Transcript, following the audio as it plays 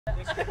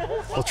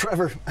Well,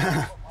 Trevor,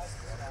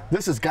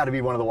 this has got to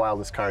be one of the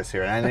wildest cars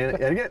here. And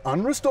again,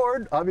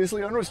 unrestored,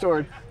 obviously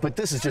unrestored, but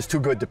this is just too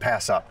good to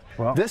pass up.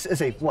 Well, this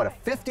is a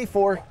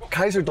 54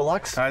 Kaiser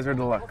DeLuxe? Kaiser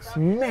DeLuxe.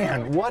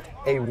 Man, what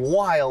a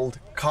wild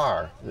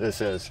car this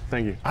is.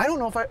 Thank you. I don't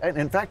know if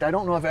in fact, I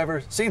don't know if I've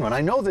ever seen one.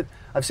 I know that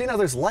I've seen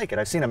others like it.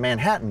 I've seen a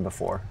Manhattan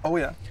before. Oh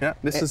yeah, yeah.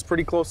 This is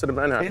pretty close to the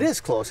Manhattan. It is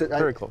close.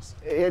 Very close.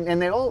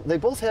 And they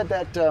both had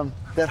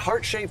that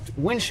heart-shaped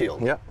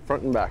windshield. Yeah,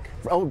 front and back.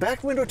 Oh,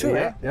 back window too, yeah,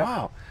 eh? Yeah.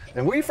 Wow.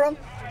 And where are you from?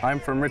 I'm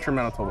from Richmond,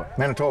 Manitoba.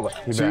 Manitoba.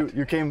 So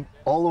you came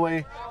all the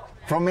way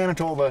from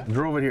Manitoba.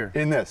 Drove it here.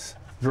 In this?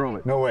 Drove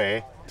it. No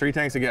way. 3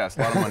 tanks of gas,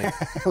 a lot of money.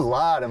 A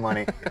lot of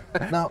money.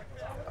 Now,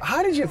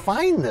 how did you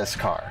find this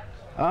car?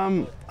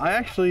 I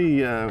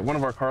actually, one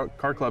of our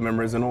car club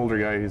members, an older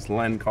guy, he's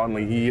Len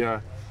Conley, he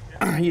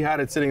had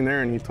it sitting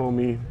there and he told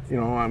me, you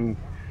know, I'm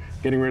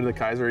getting rid of the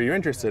Kaiser, are you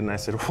interested? And I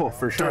said, well,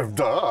 for sure.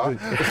 Duh.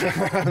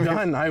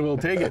 Done, I will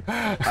take it.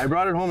 I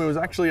brought it home. It was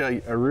actually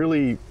a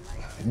really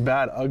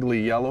bad,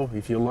 ugly yellow.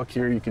 If you look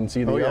here, you can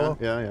see the yellow.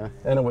 Yeah.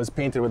 And it was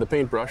painted with a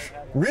paintbrush.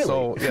 Really?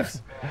 So,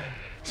 yes.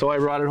 So I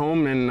brought it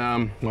home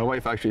and my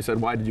wife actually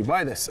said, why did you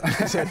buy this?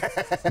 I said,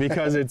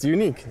 because it's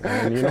unique,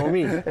 and you know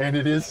me. And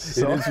it is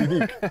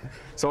unique.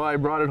 So I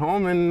brought it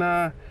home and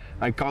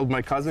I called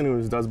my cousin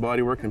who does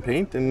body work and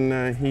paint,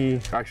 and he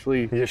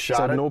actually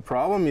said, no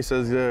problem. He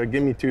says,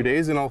 give me 2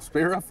 days and I'll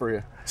spray her up for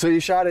you. So you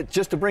shot it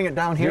just to bring it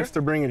down here? Just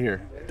to bring it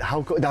here.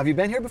 How cool. Now, have you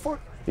been here before?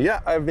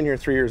 Yeah, I've been here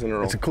 3 years in a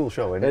row. It's a cool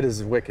show, isn't it? It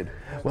is wicked.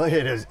 Well,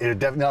 it is.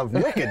 Now,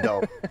 wicked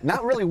though.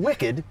 Not really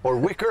wicked or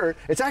wicker.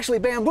 It's actually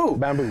bamboo.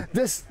 Bamboo.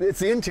 It's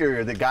the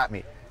interior that got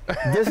me.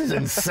 This is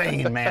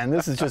insane, man.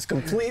 This is just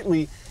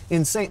completely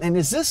insane. And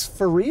is this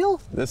for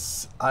real?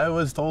 This, I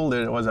was told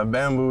that it was a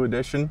bamboo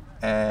edition,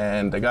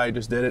 and the guy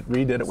just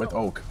redid it with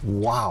oak.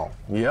 Wow.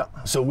 Yeah.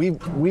 So we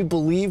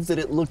believe that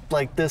it looked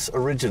like this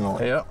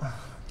originally. Yeah.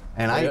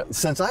 And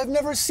since I've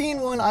never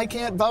seen one, I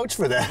can't vouch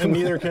for that. And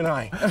neither can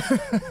I.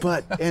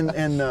 But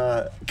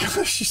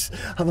gosh,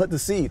 how about the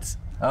seats?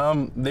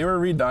 They were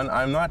redone.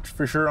 I'm not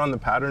for sure on the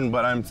pattern,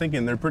 but I'm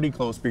thinking they're pretty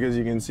close because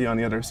you can see on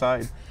the other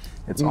side,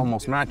 it's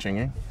almost matching,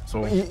 eh?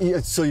 So.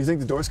 So you think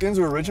the door skins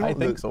were original? I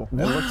think so.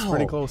 Wow. It looks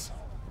pretty close.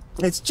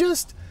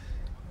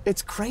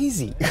 It's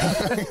crazy.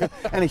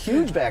 And a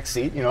huge back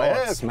seat, you know,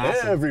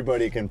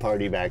 everybody can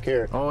party back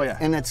here. Oh yeah.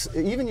 And it's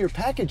even your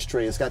package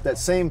tray has got that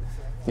same,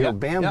 you know,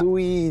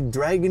 bamboo-y,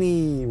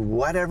 dragony,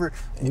 whatever.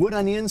 Wood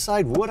on the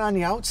inside, wood on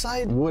the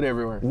outside. Wood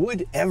everywhere.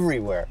 Wood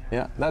everywhere.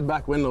 Yeah, that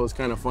back window is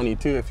kind of funny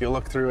too. If you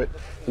look through it,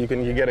 you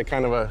get a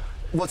kind of a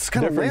it's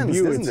kind of lens,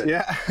 view, isn't it?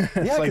 Yeah,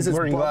 it's like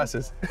wearing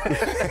glasses.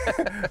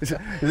 Is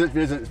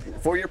it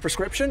for your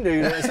prescription?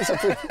 Is this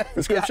a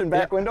prescription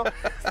back window?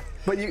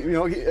 But you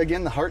know,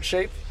 again, the heart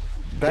shape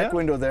back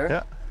window there.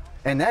 Yeah.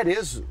 And that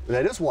is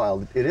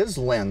wild. It is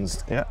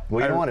lensed. Yeah.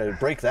 Well, you don't want to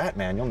break that,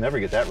 man. You'll never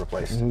get that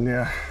replaced.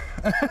 Yeah.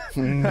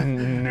 No.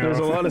 There's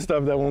a lot of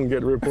stuff that won't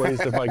get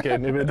replaced if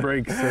it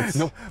breaks.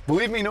 No,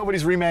 believe me,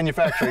 nobody's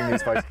remanufacturing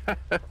these bikes.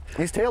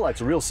 These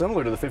taillights are real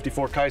similar to the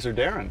 54 Kaiser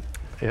Darren.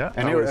 Yeah.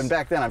 And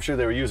back then, I'm sure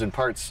they were using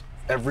parts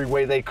every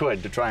way they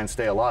could to try and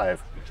stay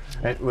alive.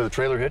 And with a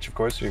trailer hitch, of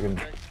course, you can.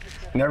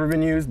 Never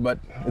been used, but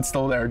it's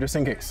still there just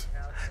in case.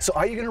 So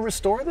are you going to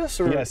restore this?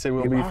 Or? Yes, it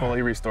will be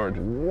fully restored.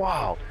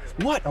 Wow,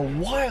 what a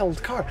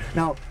wild car.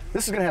 Now,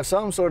 this is going to have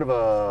some sort of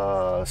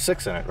a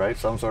 6 in it, right?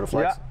 Some sort of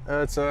flex?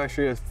 Yeah, it's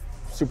actually a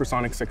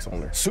supersonic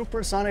 6-cylinder.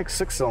 Supersonic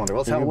 6-cylinder.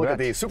 Let's have a look at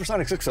the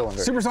supersonic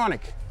 6-cylinder.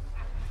 Supersonic.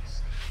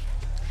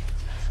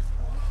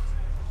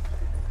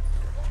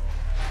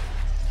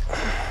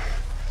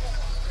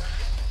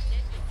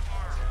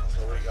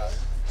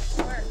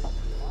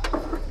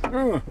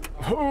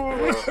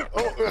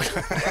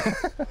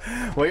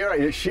 Well, you're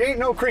right. She ain't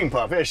no cream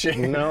puff, is she?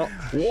 No.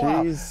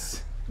 Wow.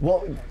 She's...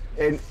 Well,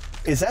 and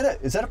is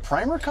that a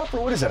primer cup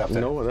or what is that up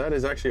there? No, that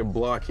is actually a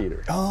block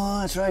heater. Oh,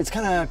 that's right. It's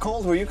kind of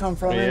cold where you come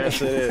from.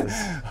 Yes, it is.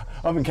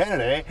 Up in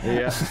Canada, eh?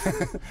 Yeah.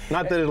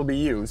 Not that it'll be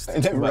used.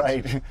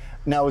 Right.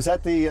 Now, is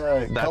that the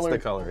that's color?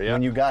 That's the color, yeah.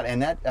 When you got,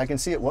 and that I can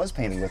see it was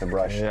painted with a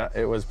brush. Yeah,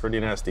 it was pretty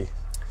nasty.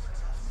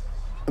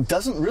 It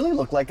doesn't really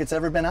look like it's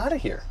ever been out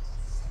of here.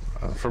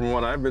 From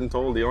what I've been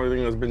told, the only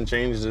thing that's been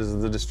changed is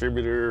the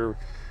distributor,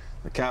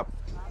 the cap,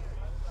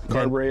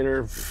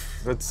 carburetor,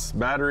 that's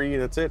battery,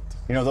 that's it.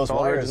 You know, those it's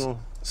wires original.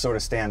 Sort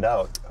of stand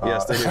out.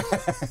 Yes, they do.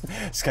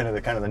 It's kind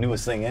of the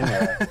newest thing in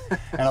there.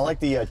 And I like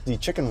the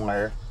chicken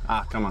wire.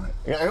 Ah, come on.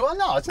 Yeah, well,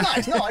 no, it's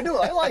nice. No, I do.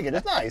 I like it.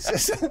 It's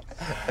nice.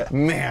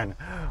 Man,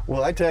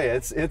 well, I tell you,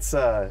 this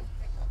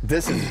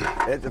is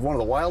one of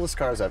the wildest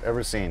cars I've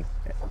ever seen.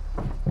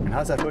 And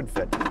how's that hood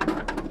fit?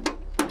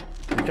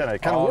 You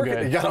kind of work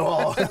it. You got to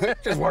all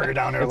just work it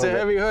down there. It's a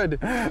heavy hood.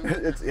 I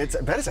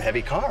bet it's a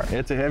heavy car.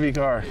 It's a heavy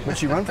car. But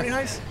she run pretty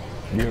nice.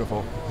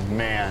 Beautiful.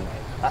 Man,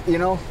 you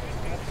know,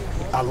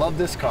 I love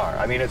this car.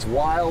 I mean, it's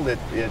wild.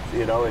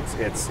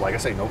 It's like I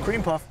say, no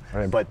cream puff.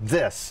 Right. But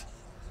this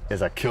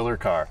is a killer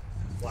car.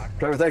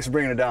 Trevor, thanks for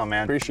bringing it down,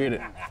 man. Appreciate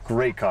it.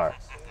 Great car.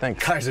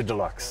 Thanks. Kaiser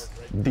DeLuxe.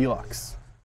 Deluxe.